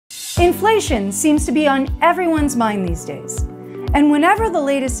Inflation seems to be on everyone's mind these days. And whenever the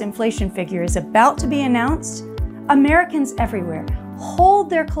latest inflation figure is about to be announced, Americans everywhere hold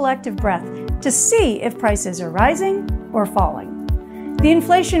their collective breath to see if prices are rising or falling. The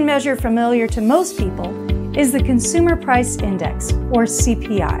inflation measure familiar to most people is the Consumer Price Index, or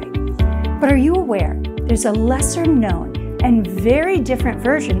CPI. But are you aware there's a lesser known and very different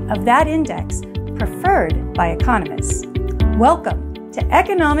version of that index preferred by economists? Welcome to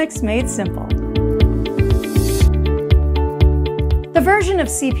Economics Made Simple. The version of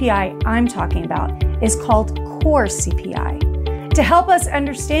CPI I'm talking about is called Core CPI. To help us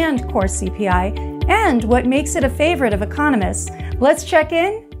understand Core CPI and what makes it a favorite of economists, let's check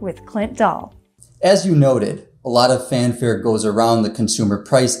in with Clint Dahl. As you noted, a lot of fanfare goes around the Consumer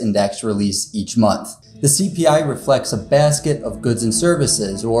Price Index release each month. The CPI reflects a basket of goods and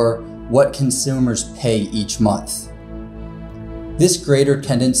services, or what consumers pay each month. This greater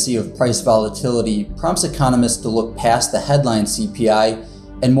tendency of price volatility prompts economists to look past the headline CPI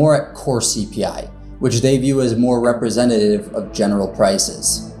and more at core CPI, which they view as more representative of general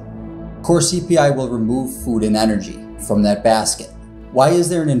prices. Core CPI will remove food and energy from that basket. Why is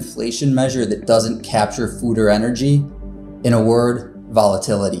there an inflation measure that doesn't capture food or energy? In a word,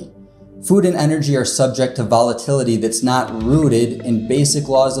 volatility. Food and energy are subject to volatility that's not rooted in basic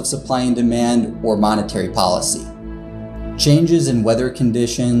laws of supply and demand or monetary policy. Changes in weather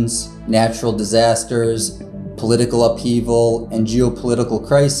conditions, natural disasters, political upheaval, and geopolitical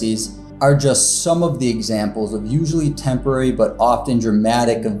crises are just some of the examples of usually temporary but often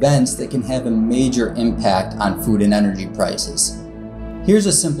dramatic events that can have a major impact on food and energy prices. Here's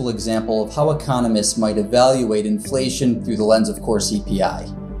a simple example of how economists might evaluate inflation through the lens of core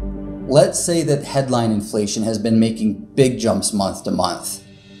CPI. Let's say that headline inflation has been making big jumps month to month,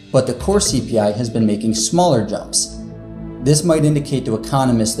 but the core CPI has been making smaller jumps. This might indicate to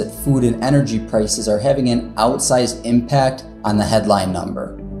economists that food and energy prices are having an outsized impact on the headline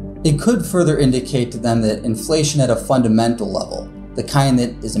number. It could further indicate to them that inflation at a fundamental level, the kind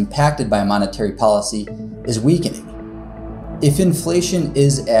that is impacted by monetary policy, is weakening. If inflation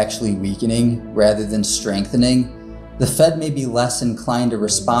is actually weakening rather than strengthening, the Fed may be less inclined to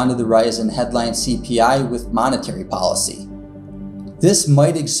respond to the rise in headline CPI with monetary policy. This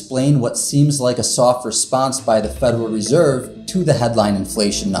might explain what seems like a soft response by the Federal Reserve to the headline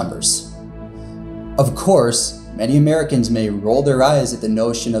inflation numbers. Of course, many Americans may roll their eyes at the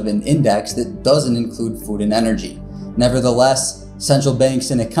notion of an index that doesn't include food and energy. Nevertheless, central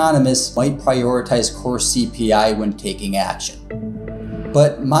banks and economists might prioritize core CPI when taking action.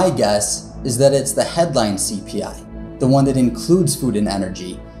 But my guess is that it's the headline CPI, the one that includes food and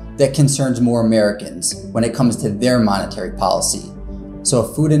energy, that concerns more Americans when it comes to their monetary policy. So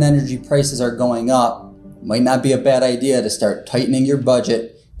if food and energy prices are going up, it might not be a bad idea to start tightening your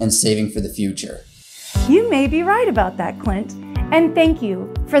budget and saving for the future. You may be right about that, Clint. And thank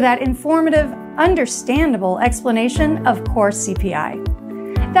you for that informative, understandable explanation of core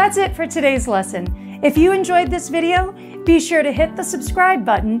CPI. That's it for today's lesson. If you enjoyed this video, be sure to hit the subscribe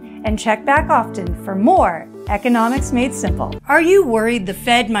button and check back often for more Economics Made Simple. Are you worried the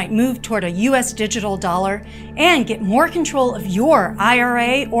Fed might move toward a US digital dollar and get more control of your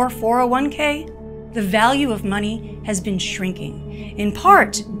IRA or 401k? The value of money has been shrinking, in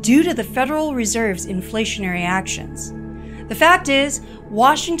part due to the Federal Reserve's inflationary actions. The fact is,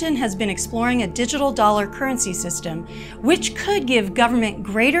 Washington has been exploring a digital dollar currency system, which could give government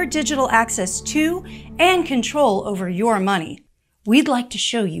greater digital access to and control over your money. We'd like to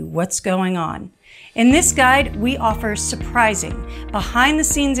show you what's going on. In this guide, we offer surprising,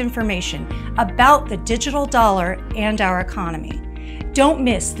 behind-the-scenes information about the digital dollar and our economy. Don't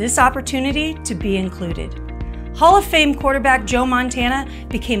miss this opportunity to be included. Hall of Fame quarterback Joe Montana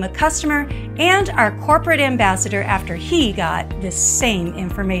became a customer and our corporate ambassador after he got this same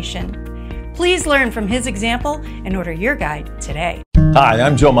information. Please learn from his example and order your guide today. Hi,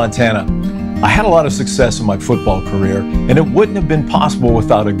 I'm Joe Montana. I had a lot of success in my football career, and it wouldn't have been possible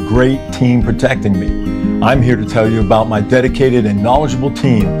without a great team protecting me. I'm here to tell you about my dedicated and knowledgeable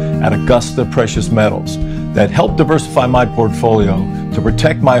team at Augusta Precious Metals that helped diversify my portfolio to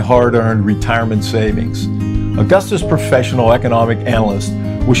protect my hard-earned retirement savings. Augusta's professional economic analysts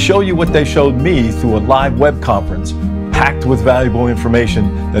will show you what they showed me through a live web conference packed with valuable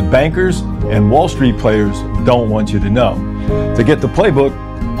information that bankers and Wall Street players don't want you to know. To get the playbook,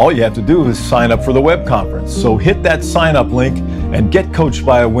 all you have to do is sign up for the web conference. So hit that sign up link and get coached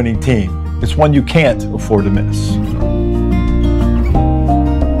by a winning team. It's one you can't afford to miss.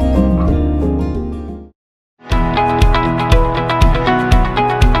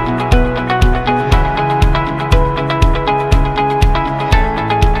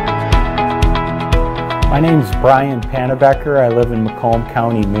 My name's Brian Pannebecker. I live in Macomb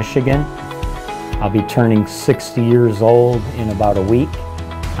County, Michigan. I'll be turning 60 years old in about a week.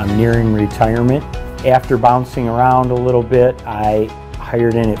 I'm nearing retirement. After bouncing around a little bit, I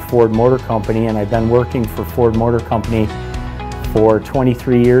hired in at Ford Motor Company, and I've been working for Ford Motor Company for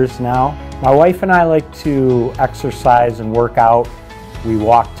 23 years now. My wife and I like to exercise and work out. We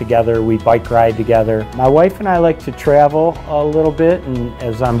walk together, we bike ride together. My wife and I like to travel a little bit, and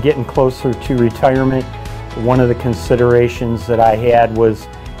as I'm getting closer to retirement, one of the considerations that I had was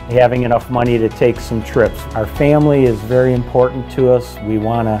having enough money to take some trips. Our family is very important to us. We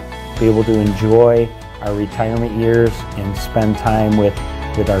want to be able to enjoy our retirement years and spend time with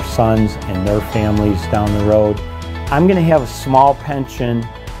our sons and their families down the road. I'm going to have a small pension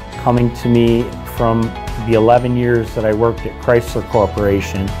coming to me from the 11 years that I worked at Chrysler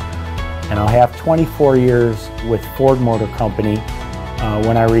Corporation, and I'll have 24 years with Ford Motor Company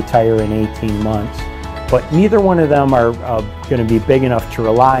when I retire in 18 months. But neither one of them are going to be big enough to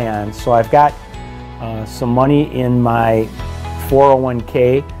rely on, so I've got some money in my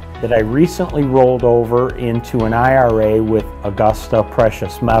 401k that I recently rolled over into an IRA with Augusta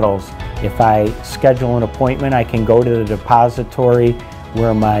Precious Metals. If I schedule an appointment, I can go to the depository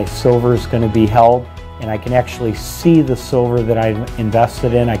where my silver is going to be held, and I can actually see the silver that I've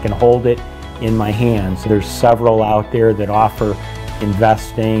invested in. I can hold it in my hands. There's several out there that offer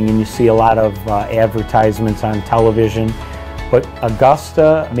investing, and you see a lot of advertisements on television. But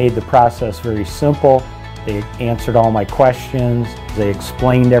Augusta made the process very simple. They answered all my questions. They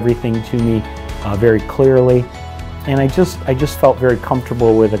explained everything to me very clearly. And I just felt very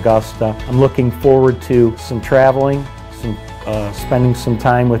comfortable with Augusta. I'm looking forward to some traveling, spending some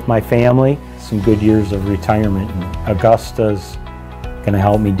time with my family, some good years of retirement. And Augusta's going to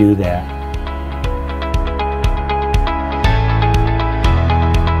help me do that.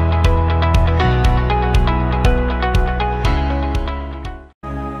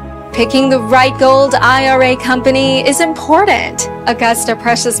 Picking the right gold IRA company is important. Augusta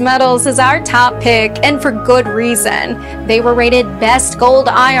Precious Metals is our top pick, and for good reason. They were rated Best Gold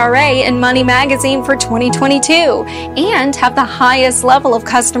IRA in Money Magazine for 2022 and have the highest level of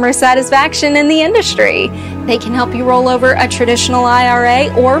customer satisfaction in the industry. They can help you roll over a traditional IRA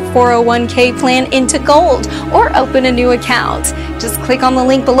or 401k plan into gold or open a new account. Just click on the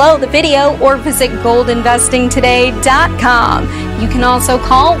link below the video or visit goldinvestingtoday.com. You can also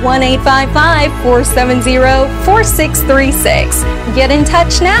call 1-855-470-4636. Get in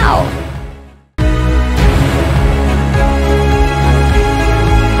touch now.